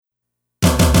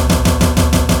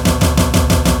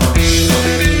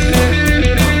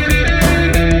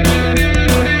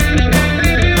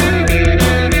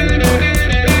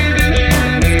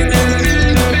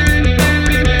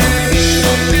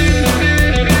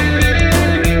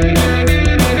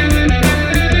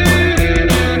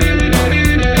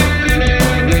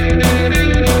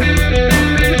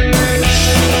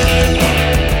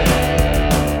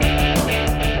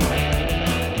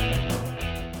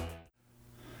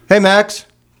Hey, Max.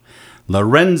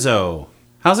 Lorenzo.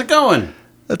 How's it going?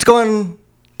 It's going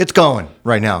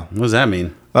right now. What does that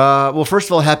mean? Well, first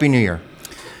of all, Happy New Year.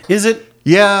 Is it?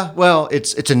 Yeah, well,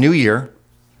 it's a new year.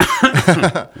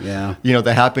 Yeah. You know,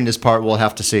 the happiness part we'll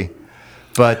have to see.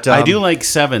 But I do like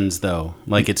sevens, though.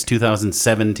 Like it's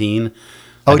 2017.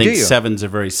 Oh, I think do you? sevens are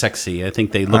very sexy. I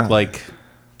think they look like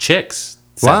chicks.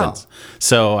 Wow. Sevens.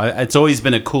 So it's always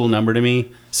been a cool number to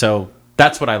me. So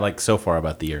that's what I like so far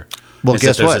about the year. Well, is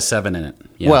guess that there's what? a 7 in it.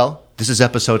 Yeah. Well, this is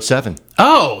episode 7.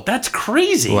 Oh, that's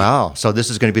crazy. Wow. So this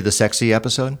is going to be the sexy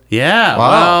episode? Yeah, Wow.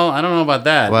 well, I don't know about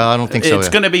that. Well, I don't think so, It's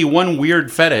yeah. going to be one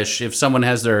weird fetish if someone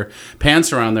has their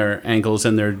pants around their ankles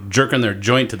and they're jerking their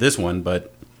joint to this one,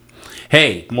 but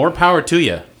hey, more power to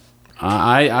you.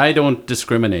 I don't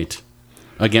discriminate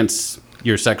against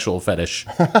your sexual fetish,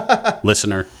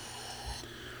 listener.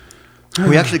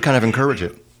 We actually kind of encourage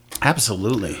it.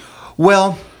 Absolutely.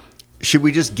 Well, should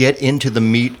we just get into the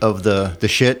meat of the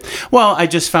shit? Well, I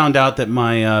just found out that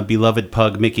my beloved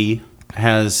pug, Mickey,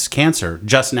 has cancer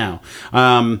just now.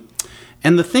 And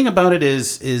the thing about it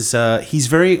is he's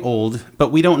very old,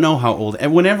 but we don't know how old.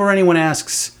 And whenever anyone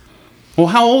asks, well,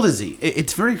 how old is he?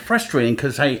 It's very frustrating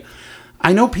because I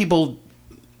know people,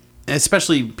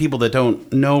 especially people that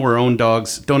don't know or own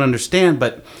dogs, don't understand,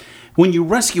 but when you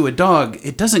rescue a dog,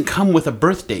 it doesn't come with a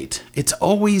birth date. It's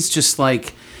always just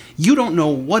like, you don't know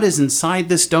what is inside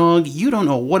this dog. You don't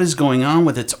know what is going on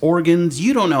with its organs.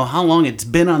 You don't know how long it's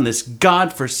been on this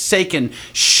godforsaken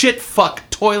shit-fuck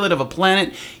toilet of a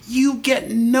planet. You get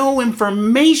no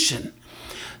information.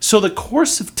 So the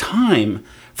course of time,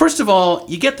 first of all,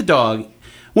 you get the dog.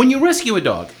 When you rescue a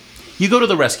dog, you go to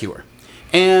the rescuer,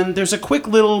 and there's a quick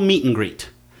little meet and greet.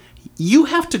 You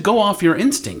have to go off your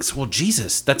instincts. Well,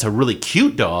 Jesus, that's a really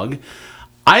cute dog.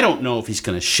 I don't know if he's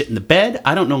going to shit in the bed.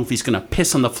 I don't know if he's going to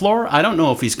piss on the floor. I don't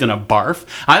know if he's going to barf.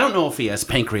 I don't know if he has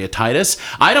pancreatitis.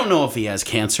 I don't know if he has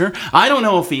cancer. I don't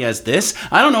know if he has this.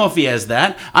 I don't know if he has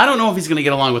that. I don't know if he's going to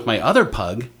get along with my other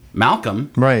pug,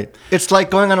 Malcolm. Right. It's like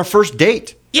going on a first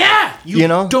date. Yeah, You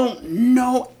know? don't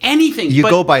know anything. You but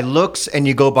go by looks and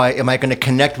you go by, am I going to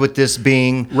connect with this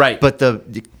being? Right. But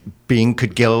the being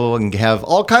could go and have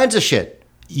all kinds of shit.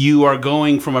 you are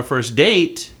going from a first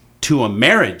date to a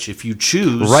marriage if you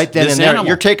choose. Right then this and there. animal.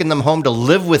 You're taking them home to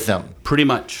live with them. Pretty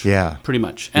much. Yeah. Pretty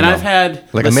much. And You know, I've had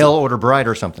Like listen, a mail order bride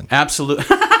or something. Absolutely.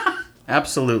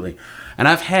 Absolutely. And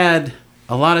I've had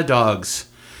a lot of dogs,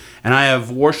 and I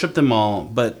have worshipped them all.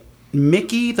 But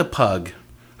Mickey the pug,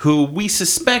 who we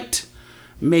suspect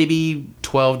maybe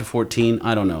 12 to 14,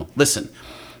 I don't know. Listen,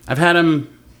 I've had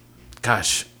him,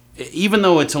 gosh, even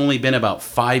though it's only been about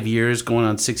 5 years, going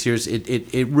on 6 years,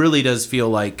 it really does feel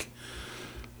like,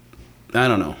 I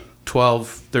don't know, 12,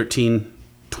 13,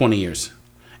 20 years.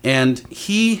 And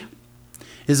he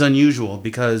is unusual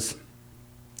because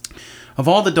of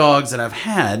all the dogs that I've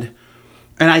had,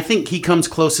 and I think he comes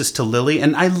closest to Lily,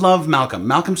 and I love Malcolm.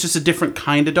 Malcolm's just a different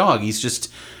kind of dog.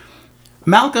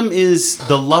 Malcolm is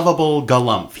the lovable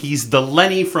Galumph. He's the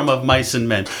Lenny from Of Mice and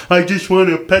Men. I just want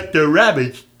to pet the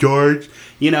rabbits, George.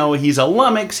 You know, he's a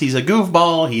lummox, he's a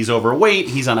goofball, he's overweight,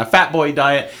 he's on a fat boy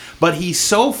diet, but he's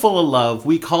so full of love.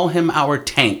 We call him our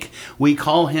tank. We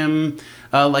call him,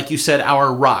 like you said,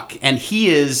 our rock. And he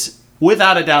is,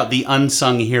 without a doubt, the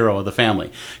unsung hero of the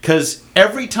family. Because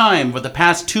every time with the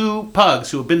past 2 pugs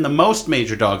who have been the most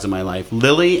major dogs in my life,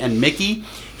 Lily and Mickey,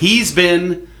 he's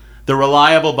been the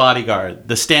reliable bodyguard,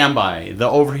 the standby, the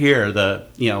over here,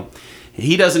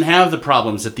 he doesn't have the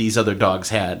problems that these other dogs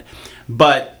had.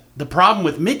 But the problem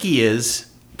with Mickey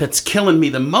that's killing me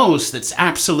the most, that's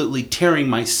absolutely tearing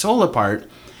my soul apart,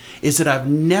 is that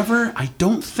I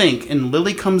don't think, and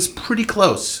Lily comes pretty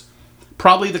close,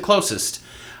 probably the closest,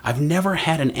 I've never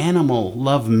had an animal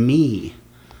love me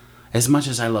as much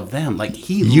as I love them. Like,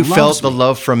 You loves felt the me.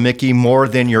 love from Mickey more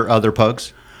than your other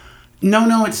pugs?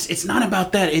 No, it's not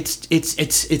about that.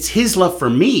 It's his love for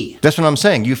me. That's what I'm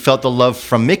saying. You felt the love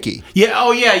from Mickey. Yeah,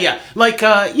 oh yeah. Like,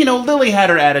 Lily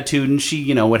had her attitude, and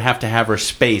she, would have to have her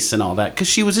space and all that, because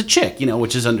she was a chick,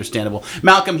 which is understandable.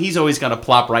 Malcolm, he's always got to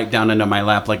plop right down into my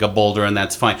lap like a boulder, and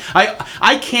that's fine.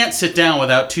 I can't sit down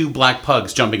without 2 black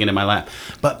pugs jumping into my lap.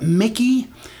 But Mickey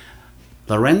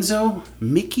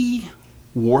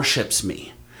worships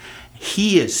me.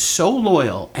 He is so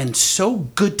loyal and so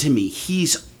good to me.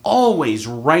 He's always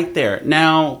right there.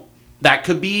 Now, that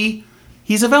could be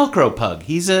he's a Velcro pug.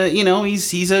 He's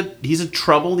a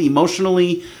troubled,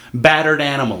 emotionally battered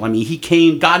animal. I mean, he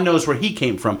came, God knows where he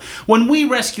came from. When we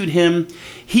rescued him,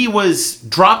 he was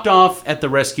dropped off at the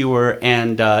rescuer,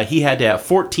 and he had to have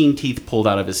 14 teeth pulled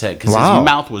out of his head because Wow. his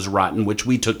mouth was rotten, which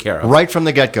we took care of. Right from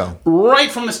the get-go. Right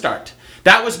from the start.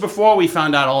 That was before we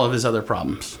found out all of his other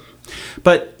problems.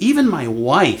 But even my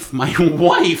wife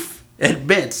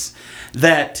admits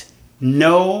that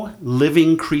no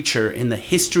living creature in the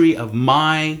history of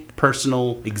my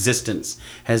personal existence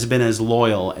has been as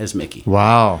loyal as Mickey.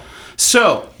 Wow.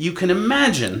 So you can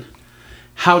imagine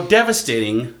how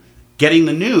devastating getting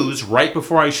the news right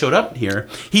before I showed up here.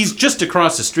 He's just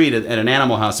across the street at an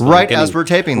animal hospital. Right as we're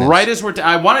taping this. Right as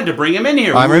I wanted to bring him in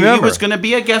here. I remember. He was going to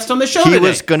be a guest on the show He today.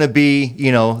 was going to be,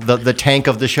 the tank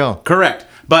of the show. Correct.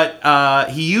 But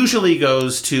he usually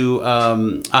goes to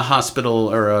a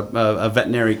hospital or a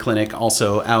veterinary clinic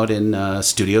also out in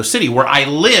Studio City, where I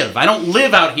live. I don't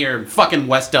live out here in fucking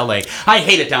West LA. I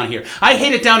hate it down here. I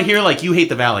hate it down here like you hate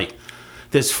the Valley.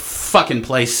 This fucking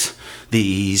place.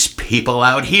 These people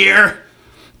out here.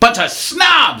 Bunch of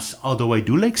snobs. Although I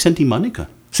do like Santa Monica.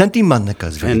 Santa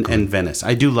Monica's very good. And Venice.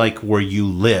 I do like where you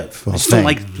live. Well, I just don't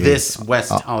like thank you. this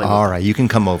West Hollywood. All right, you can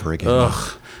come over again.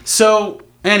 Ugh. So,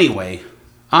 anyway,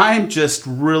 I'm just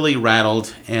really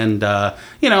rattled, and, I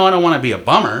don't want to be a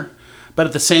bummer, but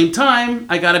at the same time,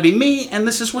 I got to be me, and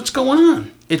this is what's going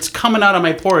on. It's coming out of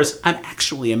my pores. I'm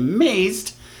actually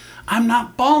amazed I'm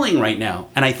not bawling right now,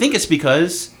 and I think it's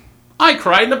because I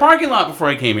cried in the parking lot before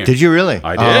I came here. Did you really?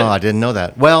 I did. Oh, I didn't know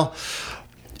that. Well,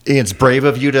 it's brave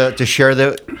of you to share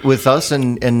that with us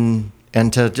and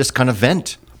to just kind of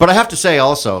vent. But I have to say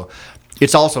also,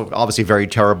 it's also obviously very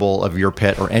terrible of your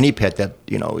pet or any pet that,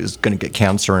 is going to get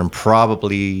cancer and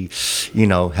probably,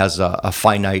 has a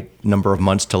finite number of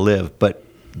months to live. But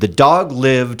the dog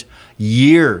lived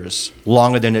years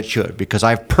longer than it should, because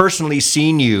I've personally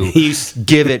seen you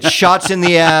give it shots in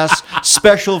the ass,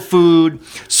 special food,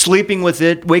 sleeping with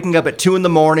it, waking up at 2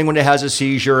 a.m. when it has a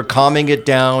seizure, calming it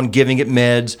down, giving it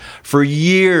meds for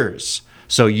years.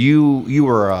 So you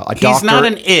were a doctor. He's not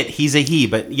an it, he's a he,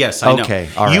 but yes, I know. Okay,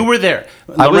 all right. You were there.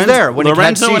 I was there when he had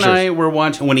Lorenzo and seizures. I were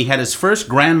watching, when he had his first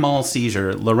grand mal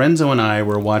seizure, Lorenzo and I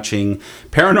were watching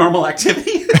Paranormal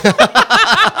Activity.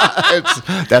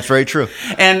 That's very true.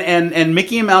 And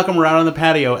Mickey and Malcolm were out on the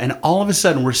patio, and all of a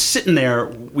sudden we're sitting there,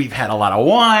 we've had a lot of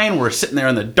wine, we're sitting there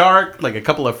in the dark, like a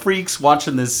couple of freaks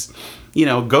watching this,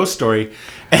 ghost story,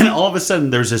 and all of a sudden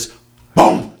there's this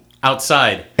boom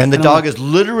outside. And the dog is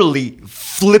literally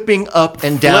flipping up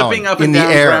and down in the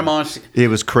air. Grandma. It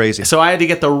was crazy. So I had to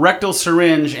get the rectal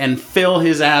syringe and fill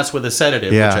his ass with a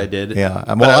sedative, which I did. Yeah.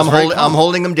 But Well, I was I'm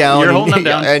holding him down. You're holding him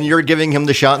down. And you're giving him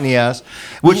the shot in the ass,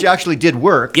 which actually did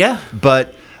work. Yeah.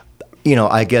 But,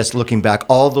 I guess looking back,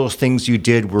 all those things you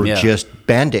did were just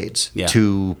Band-Aids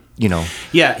to,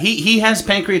 Yeah, he has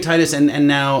pancreatitis, and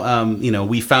now,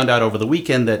 we found out over the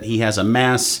weekend that he has a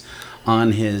mass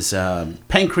on his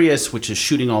pancreas, which is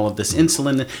shooting all of this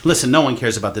insulin. Listen, no one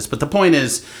cares about this, but the point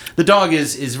is, the dog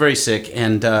is very sick,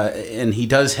 and he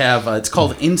does have it's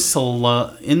called insulinoma,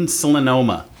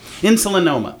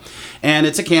 and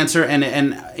it's a cancer,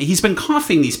 and he's been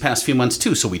coughing these past few months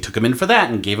too. So we took him in for that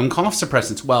and gave him cough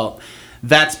suppressants. Well,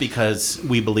 that's because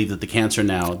we believe that the cancer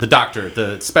now,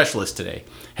 the specialist today,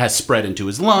 has spread into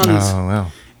his lungs. Oh,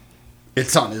 wow.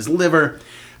 It's on his liver.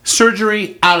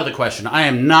 Surgery, out of the question. I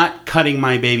am not cutting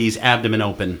my baby's abdomen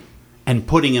open and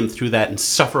putting him through that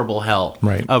insufferable hell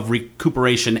of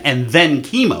recuperation and then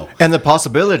chemo. And the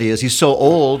possibility is he's so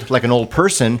old, like an old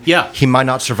person, he might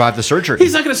not survive the surgery.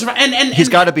 He's not going to survive. And he's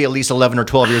got to be at least 11 or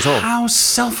 12 years old. How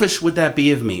selfish would that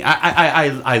be of me?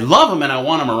 I love him and I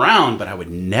want him around, but I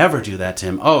would never do that to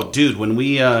him. Oh, dude, when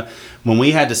we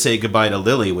had to say goodbye to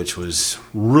Lily, which was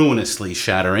ruinously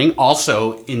shattering,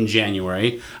 also in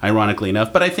January, ironically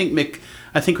enough, but I think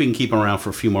we can keep him around for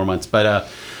a few more months. But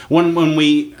when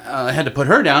we had to put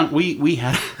her down, we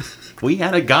had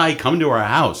a guy come to our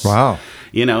house. Wow.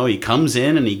 He comes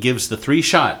in and he gives the 3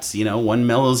 shots. One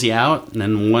mellows you out, and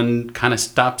then one kind of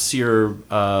stops your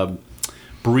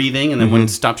breathing, and then one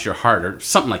stops your heart, or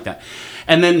something like that.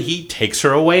 And then he takes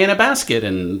her away in a basket,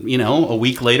 and, a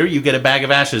week later, you get a bag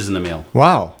of ashes in the mail.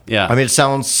 Wow. Yeah. I mean, it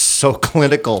sounds so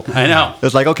clinical. I know.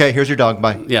 It's like, okay, here's your dog,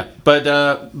 bye. Yeah. But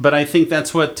I think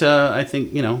that's what, that's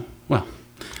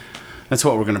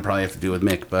what we're going to probably have to do with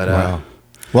Mick. But wow.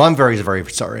 Well, I'm very, very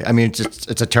sorry. I mean,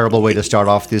 it's a terrible way to start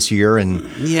off this year, and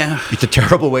it's a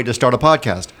terrible way to start a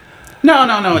podcast. No,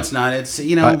 it's not. It's,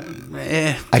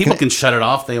 people can shut it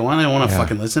off if they want. They don't want to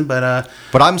fucking listen, but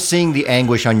I'm seeing the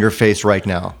anguish on your face right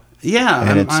now.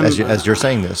 Yeah. And as you're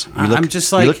saying this, you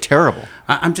look terrible.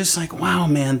 I'm just like, wow,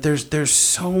 man, there's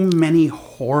so many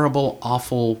horrible,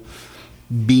 awful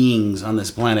beings on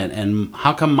this planet, and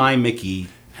how come my Mickey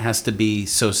has to be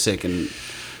so sick and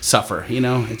suffer?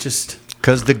 It's just...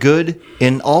 Because the good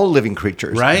in all living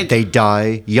creatures, right? They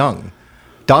die young.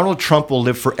 Donald Trump will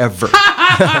live forever.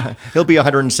 He'll be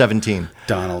 117.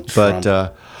 Donald Trump.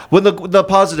 But well, the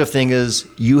positive thing is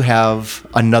you have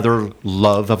another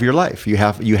love of your life. You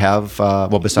have well,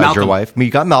 besides Malcolm. your wife, you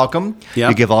got Malcolm. Yep.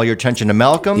 You give all your attention to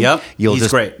Malcolm. Yep. He's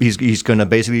great. He's going to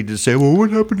basically just say, "Well, what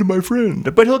happened to my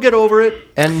friend?" But he'll get over it,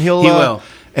 and He will.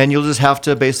 And you'll just have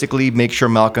to basically make sure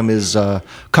Malcolm is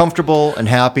comfortable and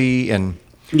happy. And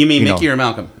You mean you Mickey know. or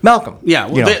Malcolm? Malcolm. Yeah,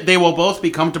 well, you know. they will both be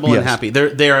comfortable and Yes. happy.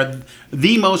 They are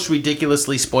the most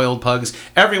ridiculously spoiled pugs.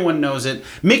 Everyone knows it.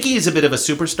 Mickey is a bit of a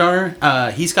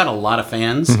superstar. He's got a lot of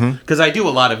fans because I do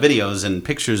a lot of videos and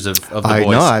pictures of the I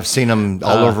boys. know. I've seen him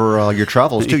all over your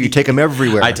travels too. You take him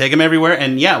everywhere. I take them everywhere,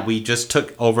 and yeah, we just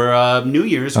took over New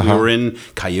Year's. Uh-huh. We were in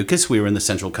Cayucas, we were in the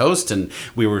Central Coast, and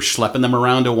we were schlepping them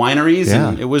around to wineries,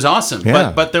 and Yeah. it was awesome.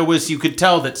 Yeah. But there was, you could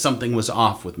tell that something was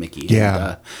off with Mickey.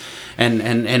 Yeah.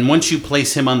 And once you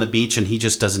place him on the beach and he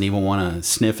just doesn't even want to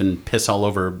sniff and piss all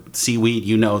over seaweed,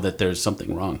 you know that there's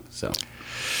something wrong. So.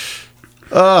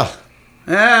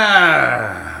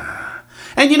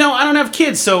 And you know, I don't have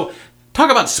kids, so talk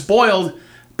about spoiled.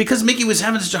 Because Mickey was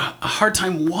having such a hard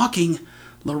time walking,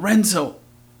 Lorenzo,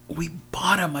 we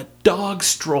bought him a dog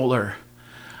stroller.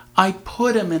 I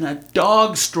put him in a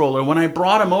dog stroller. When I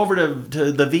brought him over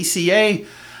to the VCA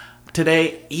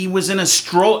today, he was in a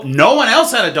stroller. No one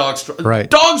else had a dog stroller. Right.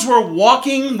 Dogs were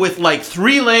walking with like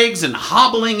 3 legs and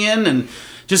hobbling in and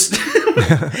just...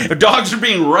 dogs are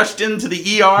being rushed into the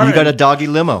ER. You got a doggy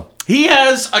limo. He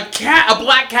has a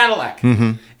black Cadillac.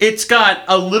 Mm-hmm. It's got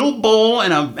a little bowl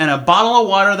and a bottle of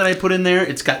water that I put in there.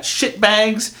 It's got shit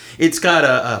bags. It's got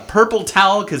a purple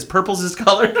towel because purple's his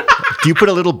color. Do you put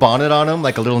a little bonnet on him,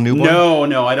 like a little newborn?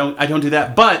 No, I don't do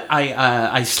that. But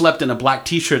I slept in a black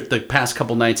T-shirt the past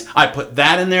couple nights. I put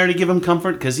that in there to give him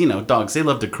comfort because you know dogs, they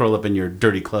love to curl up in your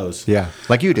dirty clothes. Yeah,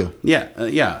 like you do.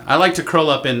 Yeah. I like to curl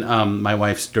up in my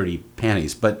wife's dirty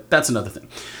panties, but that's another thing.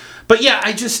 But yeah,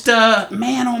 I just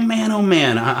man, oh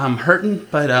man, I'm hurting.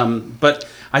 But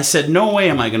I said no way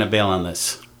am I going to bail on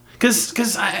this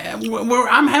because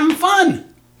I'm having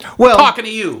fun Well, talking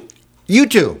to you. you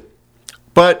too.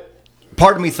 But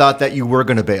part of me thought that you were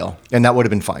going to bail, and that would have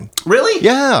been fine. Really?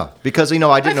 Yeah, because I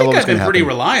I didn't know think what was I've going been to pretty happen.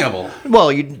 reliable.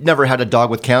 Well, you never had a dog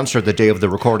with cancer the day of the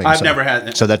recording. I've so- never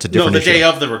had. So that's a different No, the issue. day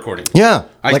of the recording. Yeah,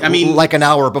 I mean, like an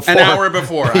hour before. An hour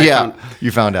before. Yeah,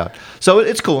 you found out. So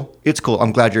it's cool. It's cool.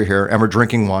 I'm glad you're here, and we're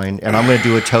drinking wine, and I'm going to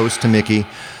do a toast to Mickey.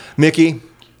 Mickey,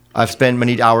 I've spent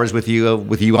many hours with you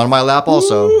on my lap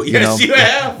also. Ooh, yes, you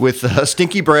have. With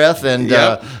stinky breath and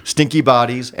Yep. stinky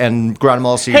bodies and Grand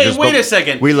Mal Hey, Caesars. wait but a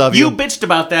second. We love you. You bitched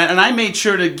about that, and I made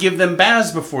sure to give them baths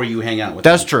before you hang out with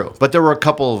That's them. true. But there were a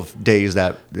couple of days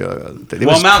that it Well, was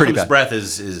pretty Malcolm's bad. breath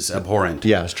is abhorrent.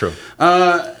 Yeah, it's true.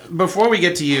 Before we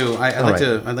get to you,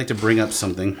 I'd like to bring up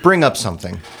something. Bring up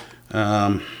something.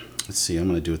 Let's see. I'm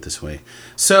going to do it this way.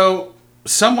 So,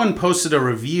 someone posted a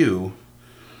review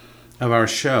of our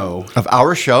show. Of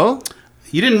our show?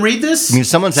 You didn't read this? I mean,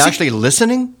 someone's actually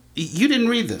listening? You didn't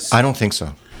read this. I don't think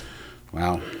so.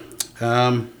 Wow.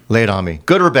 Lay it on me.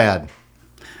 Good or bad?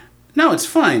 No, it's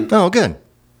fine. Oh, good.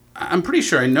 I'm pretty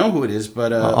sure I know who it is,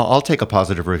 but I'll take a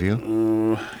positive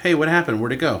review. hey, what happened?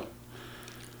 Where'd it go?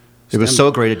 It was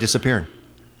so great it disappeared.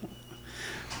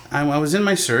 I was in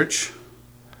my search.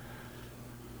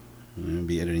 I'm going to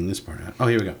be editing this part out. Oh,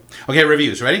 here we go. Okay,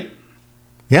 reviews. Ready?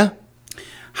 Yeah?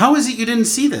 How is it you didn't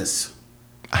see this?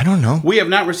 I don't know. We have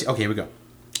not received... Okay, here we go.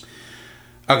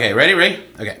 Okay, ready?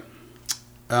 Okay.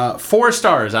 4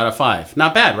 stars out of 5.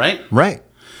 Not bad, right? Right.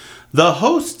 The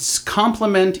hosts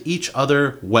complement each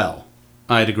other well.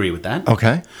 I'd agree with that.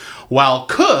 Okay. While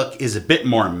Cook is a bit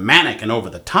more manic and over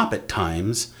the top at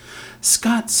times,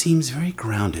 Scott seems very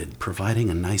grounded, providing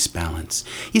a nice balance.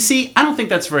 You see, I don't think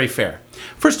that's very fair.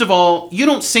 First of all, you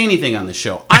don't say anything on the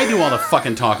show. I do all the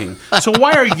fucking talking. So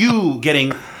why are you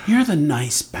getting, you're the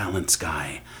nice balance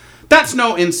guy? That's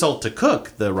no insult to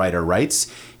Cook, the writer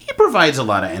writes. He provides a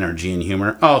lot of energy and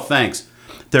humor. Oh, thanks.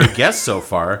 Their guests so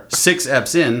far, 6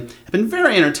 eps in, have been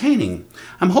very entertaining.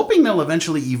 I'm hoping they'll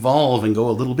eventually evolve and go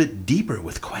a little bit deeper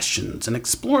with questions and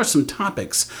explore some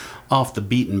topics off the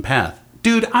beaten path.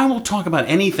 Dude, I will talk about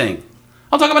anything.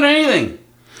 I'll talk about anything.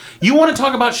 You want to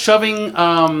talk about shoving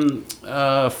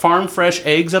farm fresh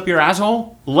eggs up your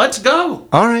asshole? Let's go.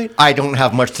 All right. I don't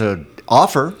have much to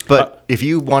offer, but if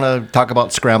you want to talk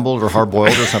about scrambled or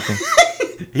hard-boiled or something.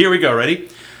 Here we go. Ready?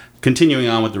 Continuing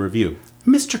on with the review.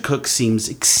 Mr. Cook seems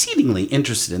exceedingly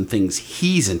interested in things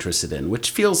he's interested in, which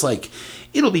feels like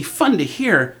it'll be fun to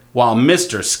hear, while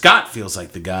Mr. Scott feels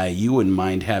like the guy you wouldn't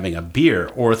mind having a beer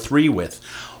or 3 with.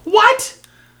 What?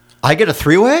 I get a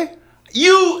 3-way?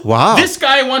 You? Wow. This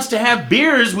guy wants to have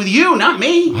beers with you, not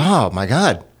me. Oh, my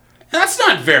God. That's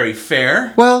not very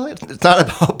fair. Well, it's not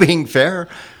about being fair.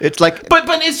 It's like, But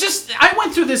it's just, I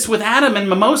went through this with Adam and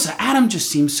Mimosa. Adam just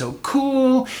seems so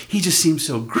cool. He just seems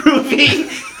so groovy.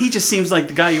 He just seems like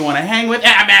the guy you want to hang with.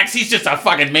 Max, he's just a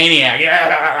fucking maniac.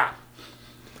 Yeah,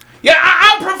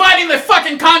 I'm providing the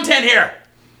fucking content here.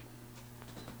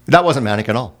 that wasn't manic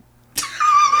at all.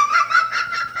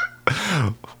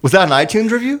 Was that an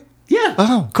iTunes review? Yeah.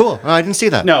 Oh, cool. I didn't see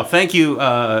that. No, thank you.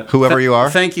 Whoever you are?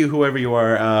 Thank you, whoever you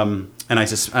are. And I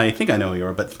think I know who you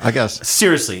are, but I guess.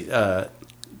 seriously, to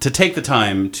take the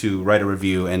time to write a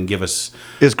review and give us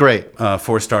It's great.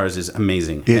 4 stars is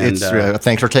amazing. It's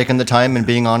thanks for taking the time and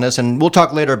being honest. And we'll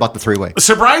talk later about the 3-way.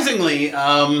 Surprisingly,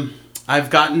 I've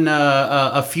gotten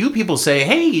a few people say,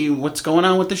 "Hey, what's going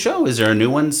on with the show? Is there a new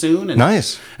one soon?" And,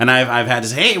 Nice. And I've had to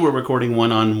say, "Hey, we're recording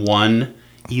one on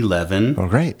 1/11/17, Oh,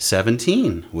 great.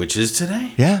 which is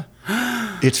today." Yeah.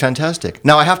 It's fantastic.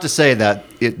 Now, I have to say that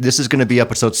this is going to be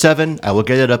episode 7. I will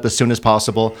get it up as soon as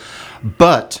possible.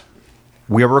 But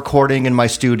we're recording in my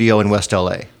studio in West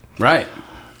LA. Right.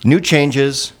 New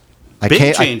changes.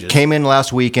 Big changes. I came in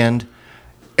last weekend.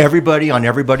 Everybody on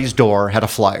everybody's door had a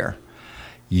flyer.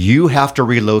 You have to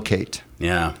relocate.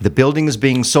 Yeah. The building is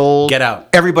being sold. Get out.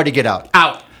 Everybody get out.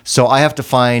 Out. So I have to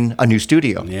find a new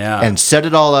studio. Yeah. And set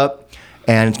it all up,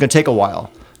 and it's going to take a while.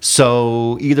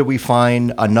 So either we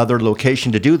find another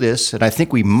location to do this, and I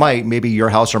think we might, maybe your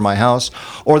house or my house,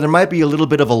 or there might be a little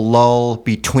bit of a lull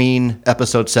between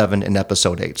episode 7 and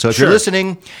episode 8. So if Sure. you're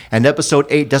listening and episode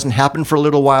 8 doesn't happen for a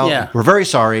little while, Yeah. we're very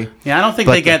sorry. Yeah, I don't think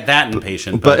But- they get that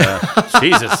impatient. But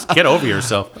Jesus, get over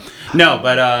yourself. No,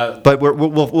 But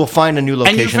we'll find a new and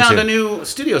location you found soon. a new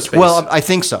studio space. Well, I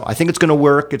think so. I think it's going to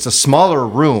work. It's a smaller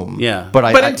room. yeah,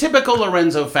 But in typical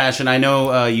Lorenzo fashion, I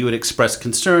know you would express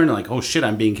concern, like, "Oh shit,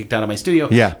 I'm being kicked out of my studio."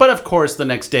 Yeah. But of course, the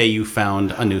next day you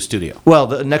found a new studio. Well,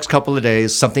 the next couple of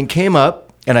days, something came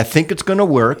up, and I think it's going to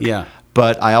work. Yeah.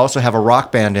 But I also have a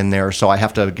rock band in there, so I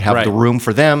have to have Right. the room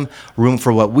for them, room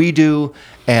for what we do,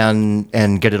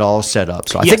 and get it all set up.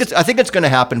 So Yes. I think it's going to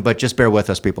happen, but just bear with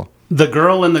us, people. The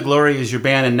Girl and the Glory is your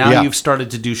band, and now Yeah. you've started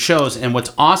to do shows. And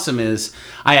what's awesome is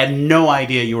I had no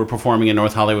idea you were performing in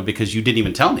North Hollywood because you didn't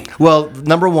even tell me. Well,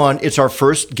 number one, it's our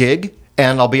first gig,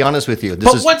 and I'll be honest with you. This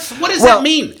But is what does that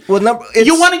mean? Well,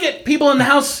 You want to get people in the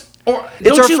house, or It's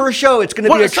don't our you- first show. It's going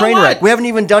to be a What- so train what? wreck. We haven't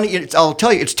even done it yet. I'll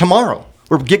tell you, it's tomorrow.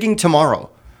 We're gigging tomorrow.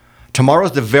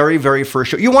 Tomorrow's the very, very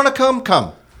first show. You want to come?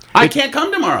 Come. I can't come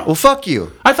tomorrow. Well, fuck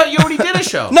you. I thought you already did a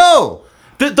show. No,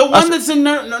 The one that's in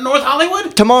North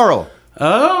Hollywood? tomorrow.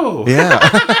 Oh. Yeah.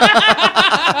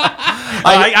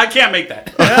 I can't make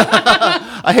that.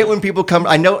 I hate when people come.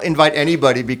 I don't invite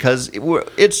anybody because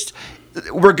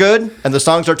we're good and the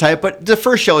songs are tight, but the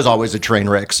first show is always a train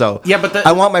wreck. So Yeah, but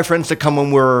I want my friends to come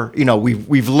when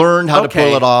we've learned how to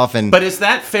pull it off. And But is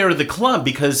that fair to the club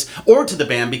or to the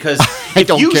band? Because I if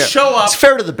don't you care. show up, It's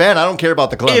fair to the band. I don't care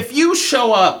about the club. if you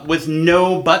show up with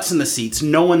no butts in the seats,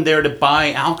 no one there to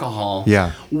buy alcohol,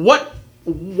 Yeah.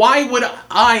 why would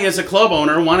I, as a club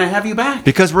owner, want to have you back?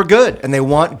 Because we're good, and they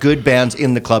want good bands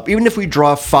in the club. Even if we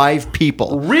draw 5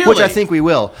 people, Really? which I think we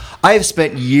will. I have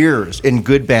spent years in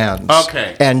good bands,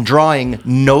 Okay. and drawing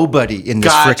nobody in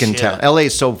this Gotcha. frickin' town. LA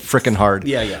is so frickin' hard.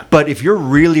 Yeah, yeah. But if you're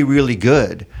really, really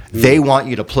good, they want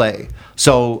you to play.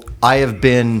 So I have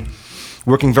been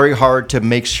working very hard to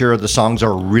make sure the songs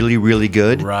are really, really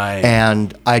good. Right.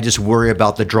 And I just worry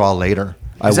about the draw later.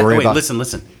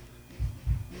 Listen.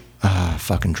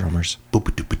 Fucking drummers.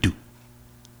 Boop-a-doop-a-doo.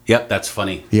 Yep, that's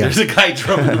funny. Yeah. There's a guy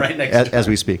drumming right next to as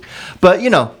we speak. But,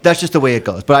 that's just the way it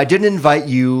goes. But I didn't invite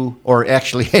you or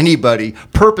actually anybody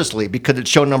purposely because it's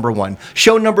show number 1.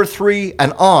 Show number 3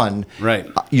 and on, Right.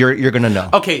 You're going to know.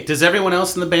 Okay, does everyone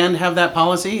else in the band have that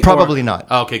policy? Probably not.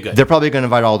 Okay, good. They're probably going to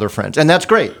invite all their friends. And that's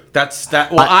great. That's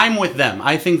that. Well, I'm with them.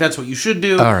 I think that's what you should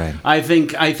do. All right. I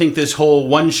think this whole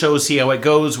one show, see how it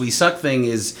goes, we suck thing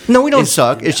is. No, we don't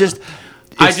suck. It's just...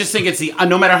 I just think it's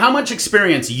no matter how much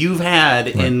experience you've had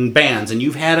in bands, and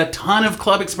you've had a ton of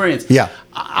club experience. Yeah.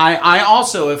 I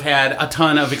also have had a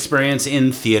ton of experience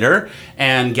in theater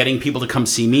and getting people to come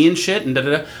see me and shit and da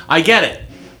da da. I get it,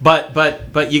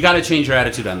 but you got to change your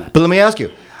attitude on that. But let me ask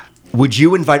you, would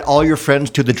you invite all your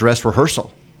friends to the dress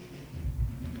rehearsal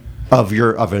of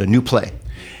a new play?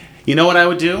 You know what I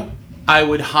would do? I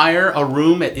would hire a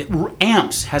room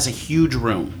Amps has a huge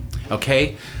room.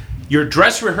 Okay. Your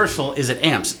dress rehearsal is at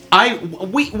Amps.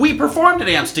 We performed at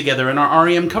Amps together in our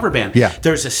REM cover band. Yeah.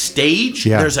 There's a stage.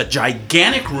 Yeah. There's a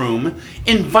gigantic room.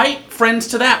 Invite friends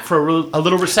to that for a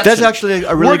little reception. That's actually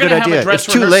a really We're good gonna have a idea. dress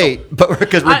It's too rehearsal. late, but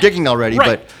because we're digging already.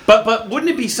 Right. But wouldn't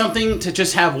it be something to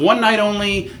just have one night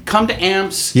only? Come to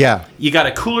Amps. Yeah. You got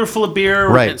a cooler full of beer,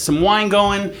 Right. and some wine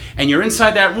going, and you're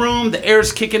inside that room. The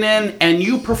air's kicking in, and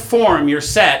you perform your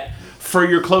set for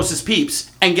your closest peeps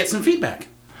and get some feedback.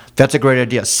 That's a great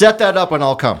idea. Set that up and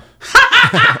I'll come.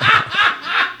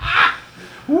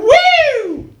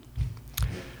 Woo!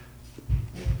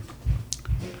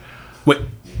 Wait.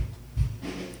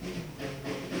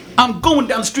 I'm going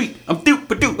down the street. I'm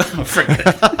doop-a-doop. Forget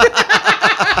it.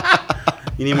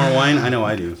 You need more wine? I know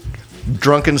I do.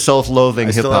 Drunken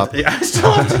self-loathing hip hop. I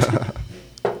still have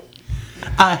to.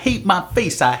 I hate my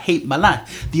face. I hate my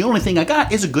life. The only thing I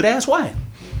got is a good-ass wife.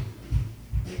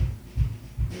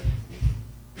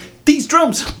 These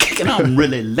drums are kicking. I'm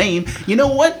really lame. You know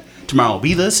what? Tomorrow will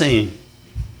be the same.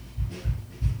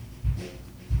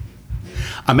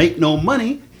 I make no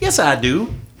money. Yes, I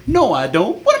do. No, I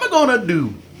don't. What am I gonna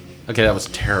do? Okay, that was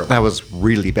terrible. That was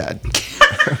really bad.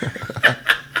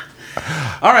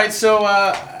 All right,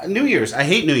 so New Year's. I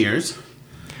hate New Year's.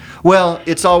 Well,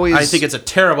 it's always. I think it's a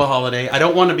terrible holiday. I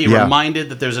don't want to be Yeah.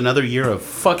 reminded that there's another year of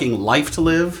fucking life to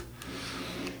live.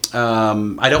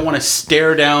 I don't want to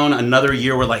stare down another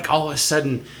year where, like, all of a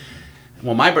sudden,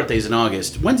 well, my birthday's in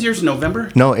August. When's yours? In November?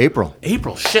 No, April.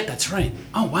 April. Shit, that's right.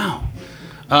 Oh, wow.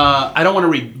 I don't want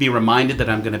to be reminded that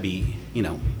I'm going to be, A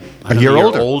year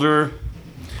another older.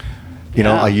 You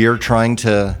know, Yeah. a year trying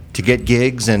to get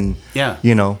gigs and, Yeah.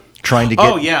 trying to get.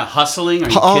 Oh, yeah, hustling. Are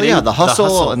you Oh, kidding? yeah, the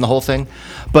hustle and the whole thing.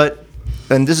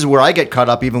 And this is where I get caught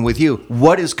up even with you.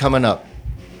 What is coming up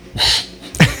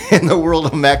in the world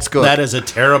of Max Cook? That is a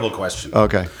terrible question.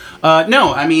 Okay.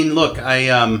 No, I mean, look,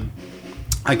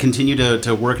 I continue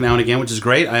to work now and again, which is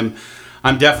great.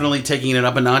 I'm definitely taking it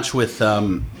up a notch with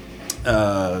the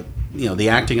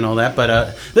acting and all that.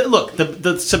 But look,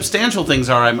 the substantial things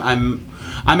are I'm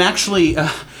actually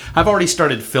I've already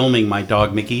started filming my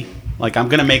dog Mickey. Like, I'm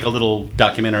gonna make a little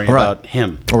documentary about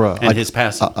him and his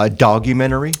passing. A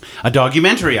documentary? A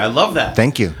documentary. I love that.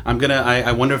 Thank you.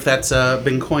 I wonder if that's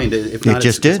been coined. If not, It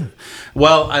just did.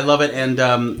 Well, I love it, and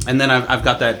then I've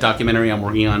got that documentary I'm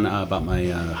working on about my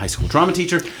high school drama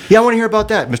teacher. Yeah, I want to hear about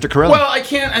that, Mr. Corella. Well, I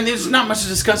can't, and there's not much to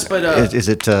discuss, but is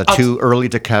it too early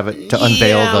to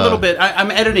unveil yeah, the? a little bit.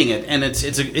 I'm editing it, and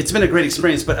it's been a great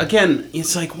experience. But again,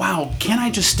 it's like, wow, can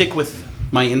I just stick with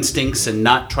my instincts and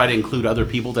not try to include other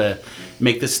people to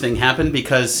make this thing happen?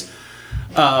 Because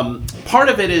part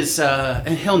of it is,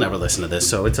 and he'll never listen to this,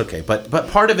 so it's okay. But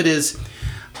part of it is,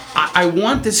 I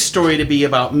want this story to be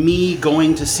about me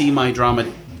going to see my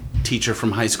drama teacher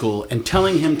from high school and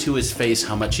telling him to his face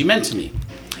how much he meant to me.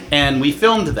 And we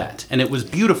filmed that, and it was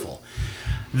beautiful.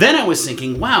 Then I was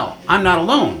thinking, wow, I'm not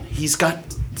alone. He's got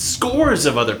scores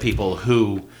of other people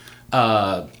who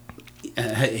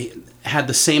had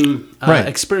the same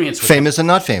experience with famous and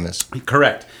not famous.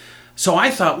 Correct. So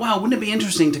I thought, wow, wouldn't it be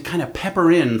interesting to kind of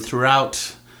pepper in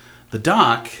throughout the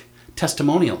doc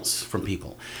testimonials from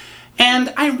people?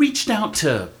 And I reached out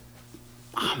to,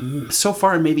 so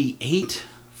far, maybe 8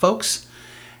 folks,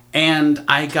 and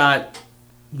I got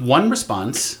one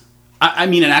response. I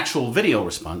mean, an actual video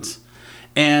response.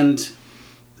 And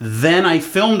then I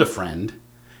filmed a friend,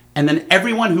 and then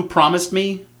everyone who promised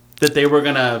me that they were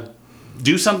going to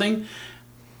do something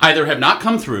either have not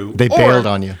come through. They bailed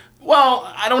on you.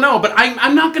 Well, I don't know, but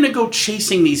I'm not going to go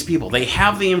chasing these people. They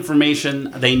have the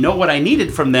information. They know what I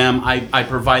needed from them. I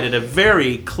provided a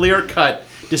very clear-cut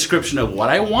description of what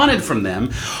I wanted from them.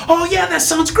 Oh, yeah, that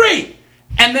sounds great.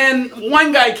 And then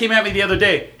one guy came at me the other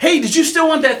day. Hey, did you still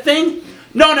want that thing?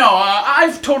 No,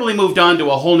 I've totally moved on to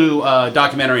a whole new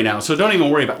documentary now, so don't even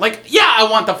worry about it. Like, yeah, I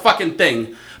want the fucking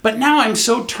thing. But now I'm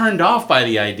so turned off by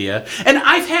the idea. And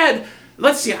I've had...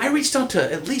 Let's see, I reached out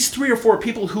to at least 3 or 4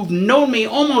 people who've known me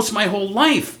almost my whole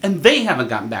life, and they haven't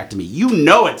gotten back to me. You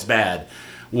know it's bad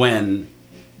when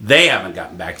they haven't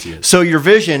gotten back to you. So your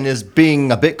vision is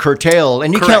being a bit curtailed,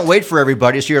 and you Correct. can't wait for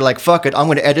everybody. So you're like, "Fuck it, I'm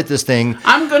going to edit this thing."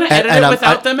 I'm going to edit it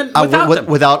without them and without them.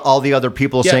 Without all the other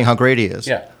people saying how great he is.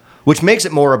 Yeah. Which makes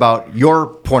it more about your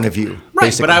point of view. Right,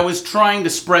 basically. but I was trying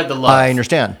to spread the love. I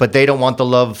understand, but they don't want the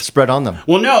love spread on them.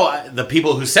 Well, no, the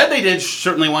people who said they did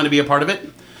certainly want to be a part of it.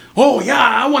 Oh, yeah,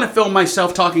 I want to film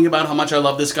myself talking about how much I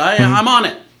love this guy. I'm on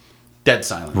it. Dead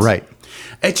silence. Right.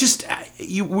 It just,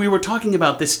 we were talking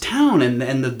about this town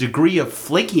and the degree of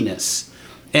flakiness.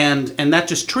 And that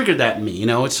just triggered that in me. You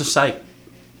know, it's just like,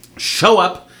 show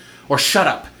up or shut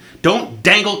up. Don't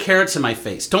dangle carrots in my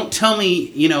face. Don't tell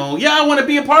me, yeah, I want to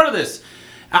be a part of this.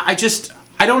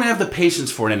 I don't have the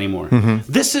patience for it anymore.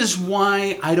 Mm-hmm. This is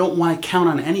why I don't want to count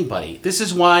on anybody. This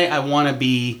is why I want to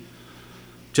be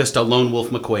just a lone wolf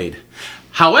McQuaid.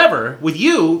 However, with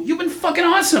you, you've been fucking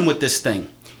awesome with this thing.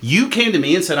 You came to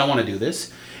me and said, I want to do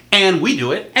this. And we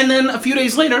do it. And then a few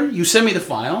days later, you send me the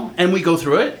file and we go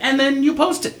through it and then you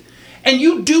post it. And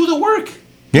you do the work.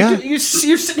 Yeah. You're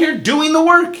sitting here doing the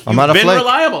work. I'm not a You've been flake.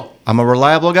 reliable. I'm a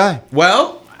reliable guy.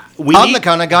 Well, I'm the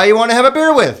kind of guy you want to have a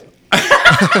beer with.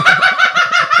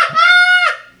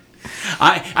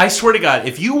 I swear to God,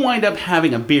 if you wind up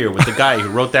having a beer with the guy who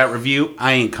wrote that review,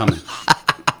 I ain't coming.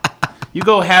 You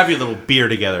go have your little beer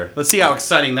together. Let's see how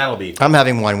exciting that'll be. I'm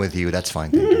having wine with you. That's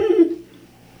fine. Thank you.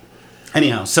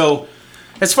 Anyhow, so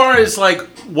as far as like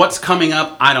what's coming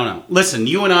up, I don't know. Listen,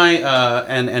 you and I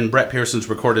and Brett Pearson's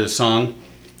recorded a song.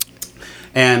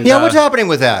 And Yeah, what's happening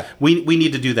with that? we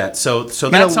need to do that. So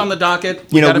that's on the docket.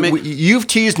 You've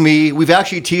teased me. We've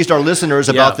actually teased our listeners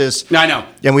about this. I know.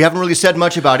 And we haven't really said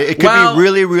much about it. It could Well- be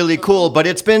really, really cool, but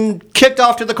it's been kicked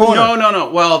off to the corner. No.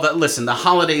 Well, listen, the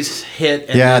holidays hit.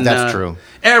 And Yeah, then, that's true.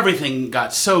 Everything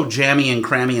got so jammy and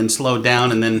crammy and slowed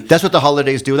down, and then That's what the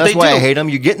holidays do. That's They why do. I hate them.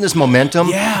 You get in this momentum,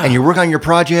 Yeah. and you work on your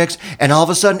projects, and all of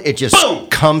a sudden it just Boom!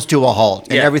 comes to a halt,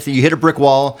 and Yeah. everything. You hit a brick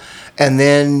wall, and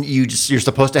then you're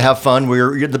supposed to have fun. Where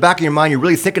you're in the back of your mind, you're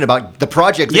really thinking about the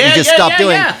project that Yeah, you just yeah, stopped yeah,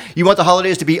 doing. yeah. You want the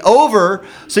holidays to be over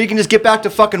so you can just get back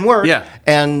to fucking work. Yeah.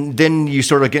 And then you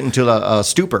sort of get into a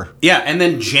stupor. yeah, and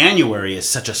then January is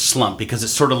such a slump because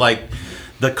it's sort of like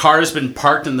the car's been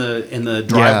parked in the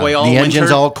driveway all the winter. engine's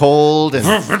all cold, and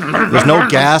there's no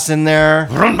gas in there.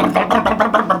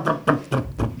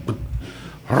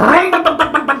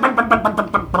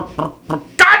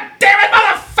 God damn it,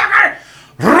 motherfucker!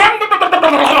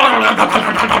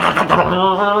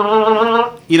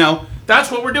 You know, that's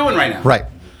what we're doing right now. Right. To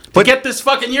But get this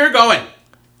fucking year going.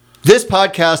 this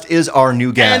podcast is our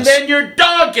new gas. And then your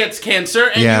dog gets cancer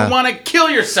and Yeah. you want to kill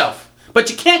yourself. But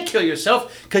you can't kill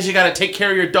yourself because you got to take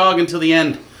care of your dog until the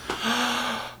end.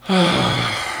 I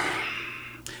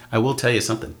will tell you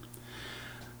something.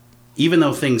 Even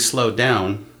though things slowed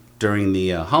down during the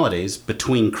holidays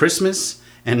between Christmas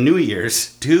and New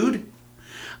Year's, dude,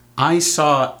 I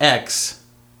saw X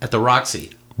at the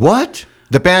Roxy. What?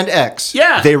 The band X.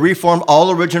 Yeah. They reformed all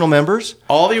original members?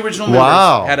 All the original members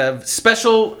Wow. had a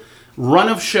special run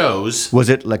of shows. Was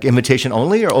it like invitation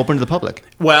only or open to the public?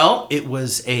 Well, it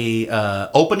was a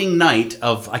opening night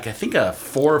of like I think a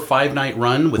 4 or 5 night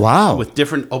run with Wow. with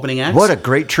different opening acts. What a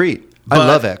great treat. I But,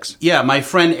 love X. Yeah, my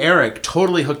friend Eric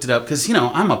totally hooked it up because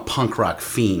I'm a punk rock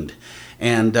fiend,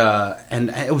 and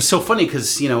it was so funny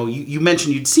because you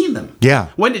mentioned you'd seen them. Yeah.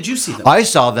 When did you see them? I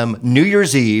saw them New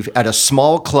Year's Eve at a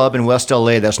small club in West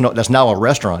LA that's now a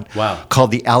restaurant. Wow. Called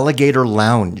the Alligator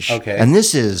Lounge. Okay. And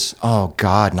this is,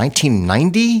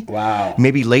 1990? Wow.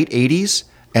 Maybe late 80s.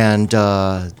 And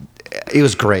it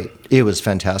was great. It was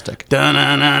fantastic.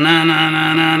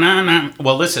 Da-na-na-na-na-na-na-na.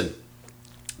 Well, listen,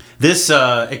 this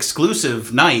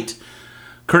exclusive night,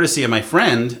 courtesy of my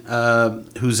friend,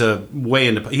 who's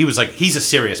he's a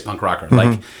serious punk rocker. Mm-hmm.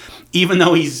 Like, even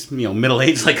though he's middle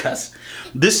aged like us,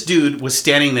 this dude was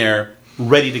standing there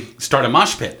ready to start a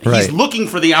mosh pit. Right. He's looking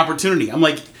for the opportunity. I'm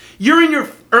like, you're in your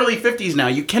early 50s now.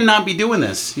 You cannot be doing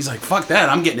this. He's like, fuck that.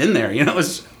 I'm getting in there.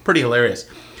 It's pretty hilarious.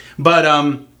 But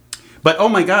oh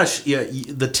my gosh, yeah,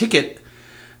 the ticket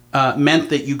meant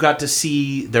that you got to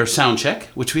see their sound check,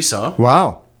 which we saw.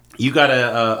 Wow. You got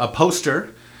a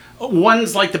poster.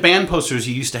 One's like the band posters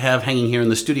you used to have hanging here in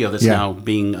the studio that's Yeah. now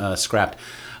being scrapped.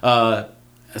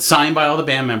 Signed by all the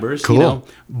band members. Cool.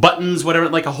 Buttons, whatever,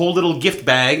 like a whole little gift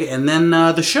bag, and then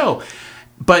the show.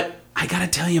 But I got to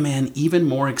tell you, man, even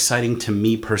more exciting to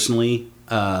me personally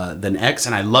than X,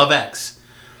 and I love X,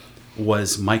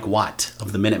 was Mike Watt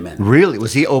of the Minutemen. Really?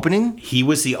 Was he opening? He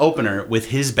was the opener with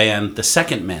his band, the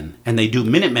Second Men, and they do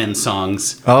Minutemen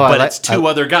songs, Oh, but it's two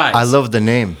other guys. I love the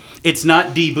name. It's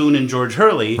not D. Boone and George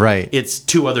Hurley. Right. It's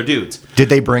two other dudes. Did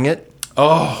they bring it?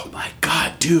 Oh, my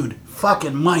God, dude.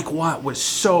 Fucking Mike Watt was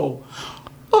so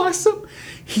awesome.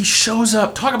 He shows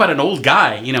up. Talk about an old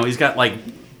guy. He's got, like,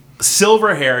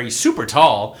 silver hair. He's super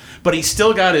tall, but he's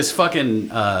still got his fucking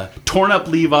torn-up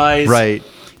Levi's. Right.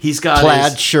 He's got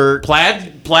Plaid his shirt.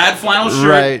 Plaid flannel shirt.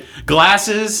 Right.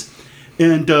 Glasses.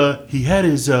 And he had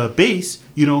his bass,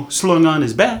 slung on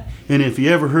his back. And if you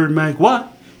ever heard Mike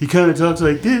Watt, he kind of talks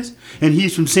like this. And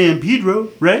he's from San Pedro,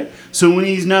 right? So when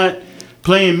he's not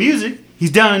playing music, he's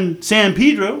down in San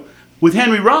Pedro with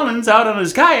Henry Rollins out on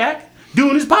his kayak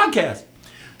doing his podcast.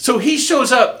 So he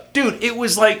shows up, dude, it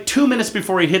was like 2 minutes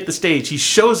before he hit the stage. He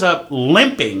shows up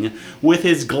limping with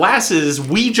his glasses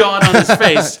wee-jawed on his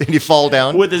face. Did he fall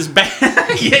down? With his back.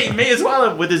 Yeah, he may as well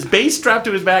have. With his bass strapped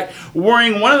to his back,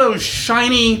 wearing one of those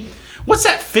shiny, what's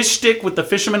that fish stick with the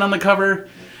fisherman on the cover?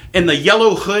 And the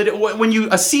yellow hood, when you,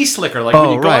 a sea slicker, like when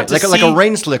you go out to sea. Like a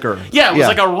rain slicker. Yeah, it was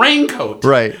like a raincoat.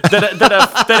 Right.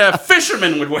 that a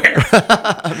fisherman would wear.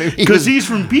 Because he's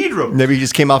from Pedro. Maybe he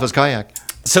just came off his kayak.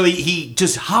 So he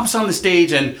just hops on the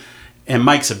stage and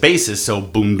Mike's a bassist, so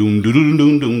boom doom doom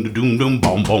doom doom doom doom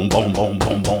boom boom boom boom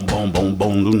boom boom boom boom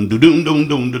boom doom doom doom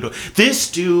doom doom.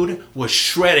 This dude was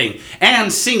shredding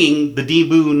and singing the D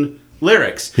Boon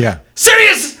lyrics. Yeah.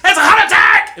 Sirius has a heart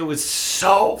attack! It was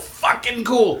so fucking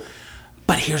cool.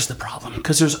 But here's the problem,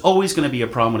 because there's always going to be a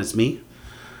problem when it's me.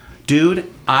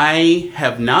 Dude, I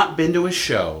have not been to a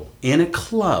show in a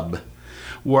club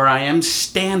where I am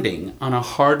standing on a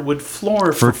hardwood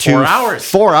floor for 4 hours.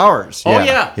 4 hours. Oh,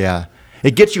 yeah. Yeah.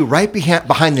 It gets you right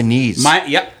behind the knees.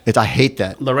 Yep. I hate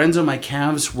that. Lorenzo, my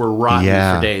calves were rotten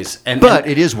for days. But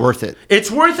it is worth it. It's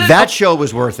worth it. That show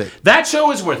was worth it. That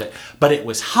show is worth it. But it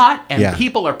was hot, and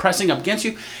people are pressing up against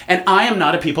you, and I am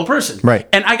not a people person. Right.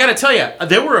 And I got to tell you,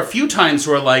 there were a few times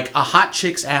where, like, a hot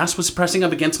chick's ass was pressing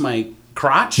up against my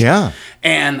crotch. Yeah.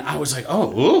 And I was like,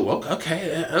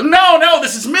 okay. No,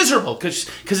 this is miserable because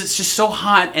it's just so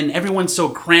hot and everyone's so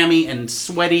clammy and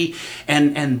sweaty.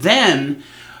 And then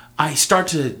I start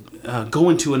to go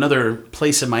into another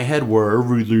place in my head where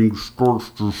everything starts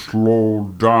to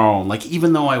slow down. Like,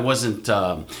 even though I wasn't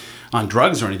on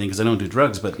drugs or anything, because I don't do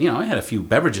drugs, but, I had a few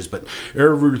beverages, but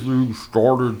everything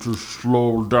started to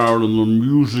slow down and the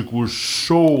music was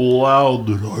so loud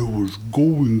that I was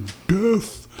going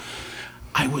deaf.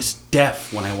 I was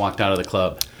deaf when I walked out of the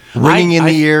club. Ringing in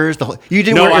the ears. You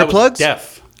didn't wear earplugs? I was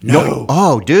deaf. No.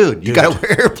 Oh, dude. You got to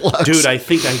wear earplugs. Dude, I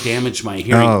think I damaged my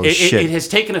hearing. Oh, shit. It has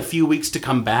taken a few weeks to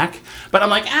come back, but I'm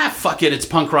like, fuck it. It's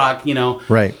punk rock,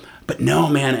 Right. But no,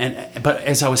 man. But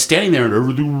as I was standing there,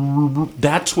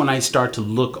 that's when I start to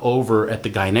look over at the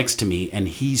guy next to me, and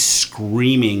he's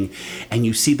screaming, and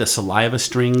you see the saliva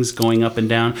strings going up and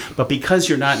down. But because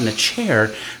you're not in a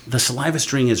chair, the saliva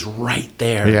string is right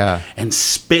there. Yeah. And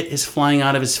spit is flying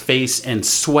out of his face, and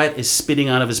sweat is spitting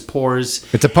out of his pores.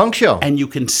 It's a punk show. And you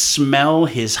can smell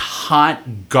his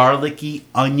hot, garlicky,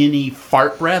 oniony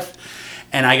fart breath.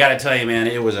 And I got to tell you, man,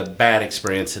 it was a bad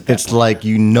experience at that It's point. like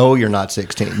you're not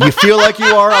 16. You feel like you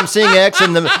are. I'm seeing X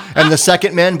and the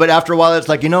second man, but after a while, it's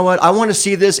like, you know what? I want to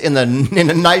see this in a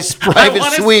nice private suite.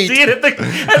 I want to see it at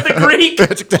the Greek.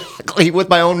 That's exactly with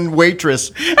my own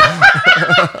waitress. Dude,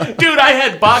 I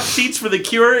had box seats for The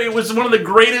Cure. It was one of the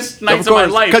greatest nights of my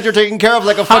life. Because you're taken care of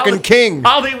like a fucking king.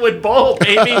 Hollywood Bowl,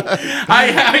 baby.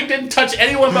 I didn't touch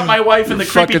anyone but my wife and the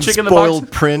creepy Fucking chick in the box.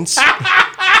 spoiled prince.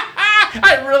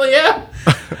 I really am.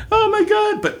 Oh my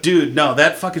god. But dude, no,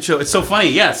 that fucking show, it's so funny.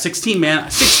 Yeah, 16,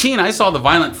 man. 16, I saw the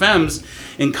Violent Femmes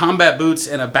in combat boots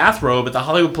and a bathrobe at the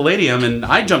Hollywood Palladium, and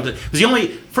I jumped it. It was the only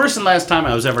first and last time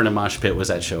I was ever in a mosh pit was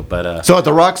that show. But so at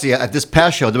the Roxy, at this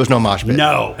past show, there was no mosh pit.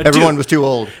 No. Everyone was too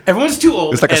old. Everyone's too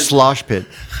old. It's like a slosh pit.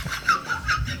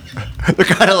 They're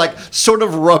kind of like sort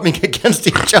of rubbing against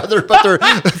each other, but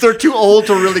they're too old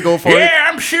to really go for it. Yeah,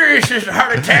 I'm serious. It's a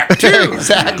heart attack too.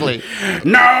 Exactly.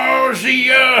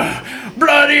 Nausea,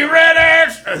 bloody red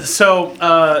ass. So,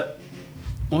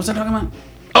 what was I talking about?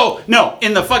 Oh, no,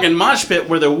 in the fucking mosh pit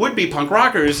where there would be punk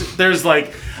rockers, there's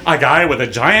like a guy with a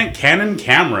giant Canon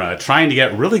camera trying to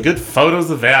get really good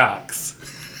photos of X.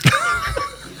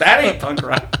 That ain't punk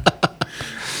rock.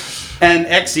 And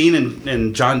Exene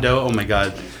and John Doe, oh my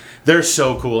god. They're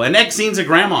so cool. And Exene's a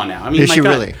grandma now. I mean, Is my she God.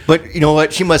 really? But you know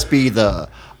what? She must be a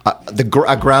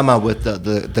grandma with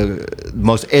the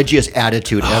most edgiest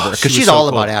attitude ever. she Because was she's so all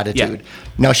cool. about attitude. Yeah.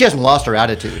 No, she hasn't lost her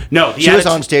attitude. No, the she was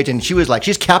attitude- on stage and she was like,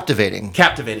 she's captivating.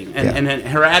 Captivating. And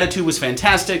her attitude was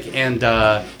fantastic.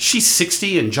 And she's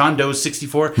 60 and John Doe's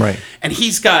 64. Right. And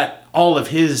he's got all of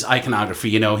his iconography.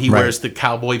 He Right. wears the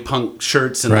cowboy punk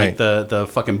shirts and like Right. the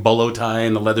fucking bolo tie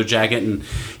and the leather jacket. And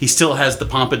he still has the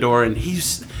pompadour. And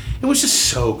it was just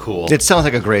so cool. It sounds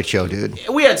like a great show, dude.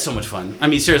 We had so much fun. I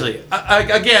mean, seriously.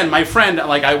 Again, my friend,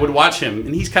 like, I would watch him,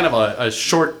 and he's kind of a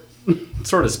short,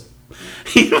 sort of.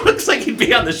 He looks like he'd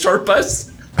be on the short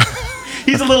bus.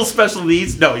 He's a little special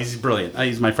needs. No, he's brilliant.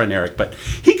 He's my friend Eric, but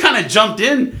he kind of jumped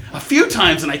in a few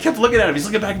times, and I kept looking at him. He's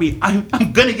looking back at me. I'm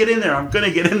gonna get in there. I'm gonna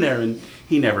get in there, and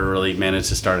he never really managed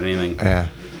to start anything. Yeah.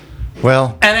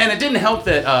 Well. And it didn't help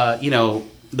that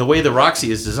the way the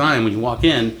Roxy is designed when you walk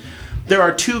in. There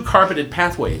are 2 carpeted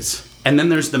pathways and then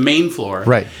there's the main floor.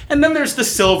 Right. And then there's the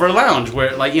silver lounge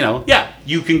where, like, you know,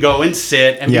 you can go and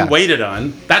sit and Yeah. be waited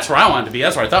on. That's where I wanted to be.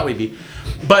 That's where I thought we'd be.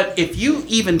 But if you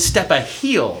even step a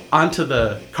heel onto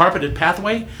the carpeted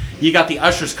pathway, you got the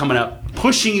ushers coming up,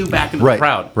 pushing you back into the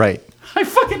crowd. Right. I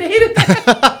fucking hated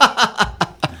that.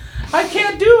 I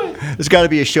can't do it. There's got to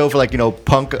be a show for, like, you know,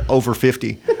 punk over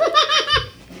 50.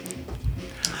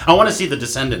 I want to see The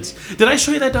Descendants. Did I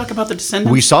show you that doc about The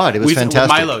Descendants? We saw it. It was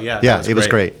fantastic. With Milo, yeah. Yeah, it was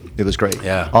great. It was great.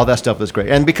 Yeah. All that stuff was great.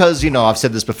 And because, you know, I've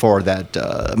said this before,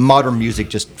 that modern music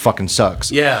just fucking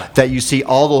sucks. Yeah. That you see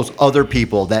all those other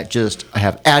people that just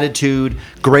have attitude,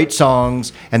 great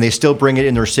songs, and they still bring it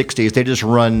in their 60s. They just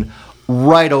run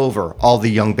right over all the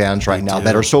young bands right now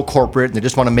that are so corporate and they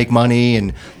just want to make money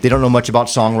and they don't know much about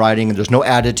songwriting and there's no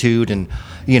attitude and,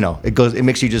 you know, it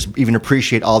makes you just even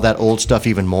appreciate all that old stuff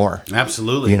even more.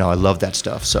 Absolutely. You know, I love that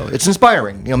stuff. So it's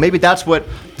inspiring. You know, maybe that's what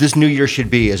this new year should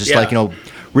be, is just like, you know,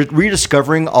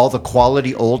 rediscovering all the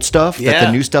quality old stuff, that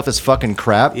the new stuff is fucking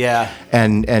crap. Yeah.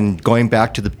 And going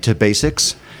back to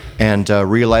basics. And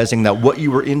realizing that what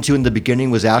you were into in the beginning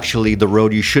was actually the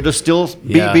road you should have still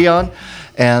be on.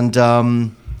 And,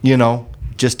 you know,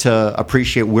 just to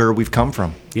appreciate where we've come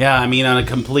from. Yeah, I mean, on a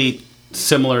complete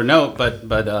similar note, but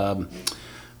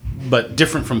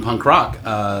different from punk rock.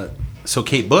 So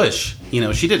Kate Bush, you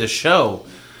know, she did a show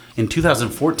in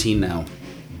 2014 now.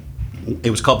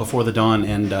 It was called Before the Dawn,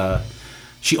 and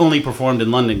she only performed in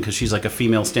London because she's like a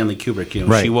female Stanley Kubrick. You know,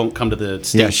 Right. She won't come to the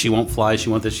States. Yeah. She won't fly. She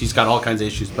won't this. She's got all kinds of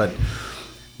issues. But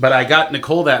I got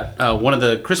Nicole that one of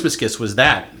the Christmas gifts was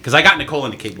that, because I got Nicole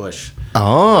into Kate Bush.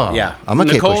 Oh. Yeah, I'm a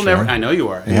Nicole Kate Bush never. fan. I know you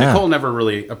are. And Yeah. Nicole never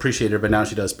really appreciated her, but now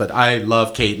she does. But I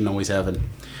love Kate and always have.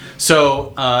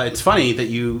 So it's funny that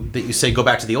you say go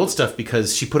back to the old stuff,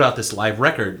 because she put out this live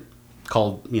record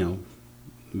called, you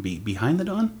know, Behind the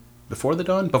Dawn, Before the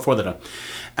Dawn,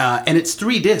 and it's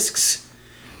 3 discs.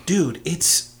 Dude,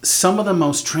 it's some of the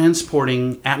most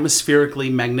transporting, atmospherically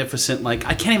magnificent. Like,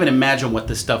 I can't even imagine what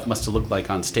this stuff must have looked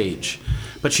like on stage.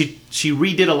 But she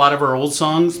redid a lot of her old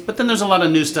songs, but then there's a lot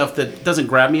of new stuff that doesn't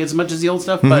grab me as much as the old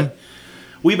stuff. Mm-hmm. But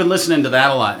we've been listening to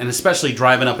that a lot, and especially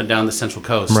driving up and down the Central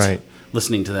Coast. Right.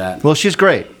 Listening to that. Well, she's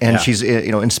great, and Yeah. she's,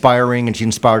 you know, inspiring, and she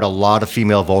inspired a lot of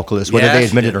female vocalists, whether Yeah, they she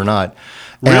admit did. it or not.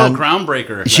 Real And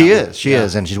groundbreaker. She that one. is, she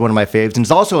is, and she's one of my faves. And it's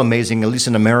also amazing, at least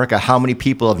in America, how many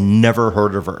people have never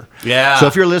heard of her. Yeah. So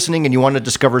if you're listening and you want to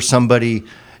discover somebody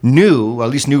new, or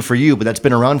at least new for you, but that's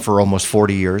been around for almost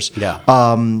 40 years. Yeah.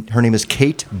 Her name is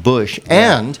Kate Bush,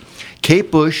 and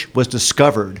Kate Bush was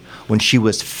discovered when she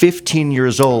was 15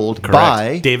 years old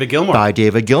by David Gilmour. By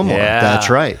David Gilmour. Yeah.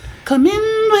 That's right. Come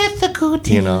in with the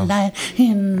cookie You know. light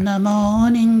in the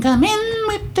morning. Come in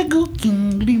with the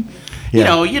cooking gleam.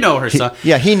 Yeah. You know her song.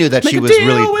 He knew that Make she a was deal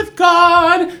really. with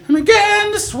God and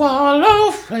begin to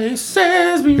swallow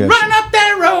places. We Yeah, run up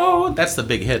that road. That's the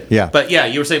big hit. Yeah. But yeah,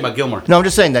 you were saying about Gilmour. No, I'm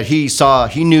just saying that he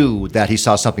knew that he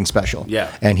saw something special. Yeah.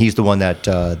 And he's the one that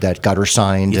got her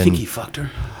signed. You and think he fucked her?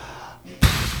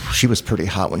 she was pretty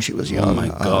hot when she was young.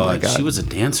 Oh my God. She was a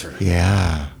dancer.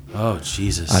 Yeah. Oh,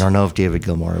 Jesus. I don't know if David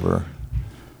Gilmour ever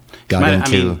got Might- I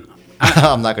into. mean,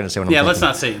 I'm not going to say what I'm Yeah,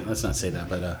 thinking. let's not say that,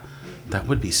 but that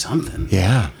would be something.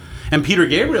 Yeah. And Peter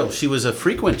Gabriel, she was a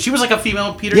frequent. She was like a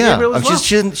female Peter Yeah, Gabriel as well.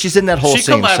 she's in that whole She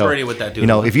scene. collaborated so, with that dude You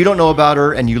know, a lot. if you don't know about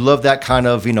her and you love that kind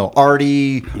of, you know,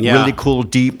 arty, Yeah. really cool,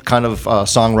 deep kind of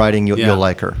songwriting, Yeah. you'll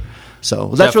like her.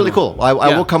 So that's really Definitely. cool. I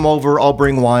Yeah. will come over. I'll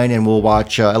bring wine and we'll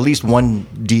watch at least one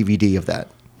DVD of that.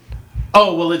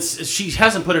 Oh well, she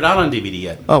hasn't put it out on DVD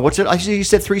yet. Oh, what's it? I see you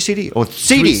said 3 CDs. Oh,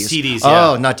 CDs. CDs, yeah.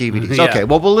 Oh, not DVDs. Yeah. Okay,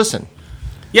 well, we'll listen.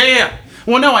 Yeah.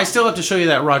 Well, no, I still have to show you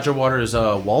that Roger Waters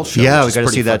wall show. Yeah, which we is got to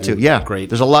pretty see that too. fucking Yeah, great.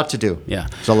 There's a lot to do. Yeah.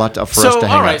 There's a lot for us to So hang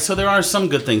all right, out. so there are some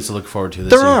good things to look forward to this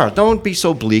There year. are. Don't be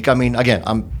so bleak. I mean, again,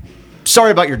 I'm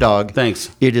sorry about your dog. Thanks.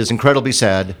 It is incredibly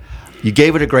sad. You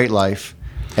gave it a great life.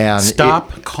 And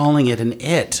Stop calling it an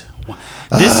it.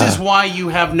 This is why you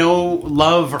have no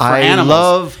love for I animals.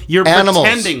 love You're animals.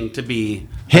 pretending to be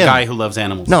Him. a guy who loves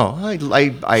animals. No,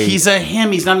 I He's a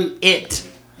him. He's not an it.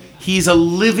 He's a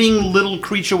living little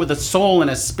creature with a soul and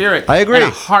a spirit. I agree. And a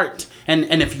heart. And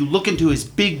if you look into his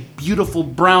big, beautiful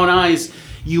brown eyes,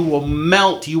 you will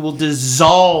melt. You will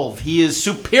dissolve. He is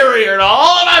superior to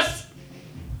all of us.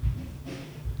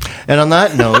 And on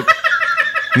that note,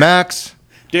 Max,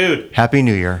 Dude, Happy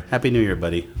New Year. Happy New Year,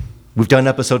 buddy. We've done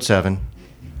episode 7.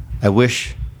 I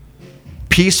wish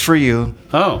peace for you.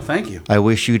 Oh, thank you. I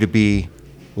wish you to be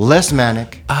less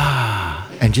manic.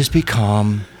 And just be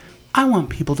calm. I want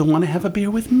people to want to have a beer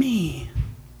with me.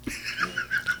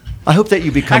 I hope that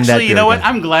you become that. Actually, you know beer what? guy.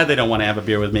 I'm glad they don't want to have a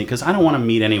beer with me because I don't want to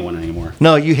meet anyone anymore.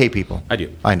 No, you hate people. I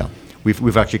do. I know.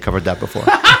 We've actually covered that before.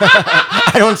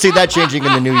 I don't see that changing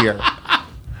in the new year.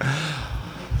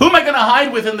 Who am I going to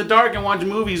hide with in the dark and watch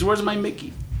movies? Where's my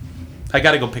Mickey? I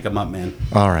got to go pick him up, man.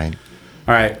 All right.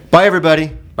 All right. Bye,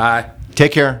 everybody. Bye.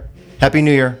 Take care. Happy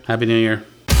New Year. Happy New Year.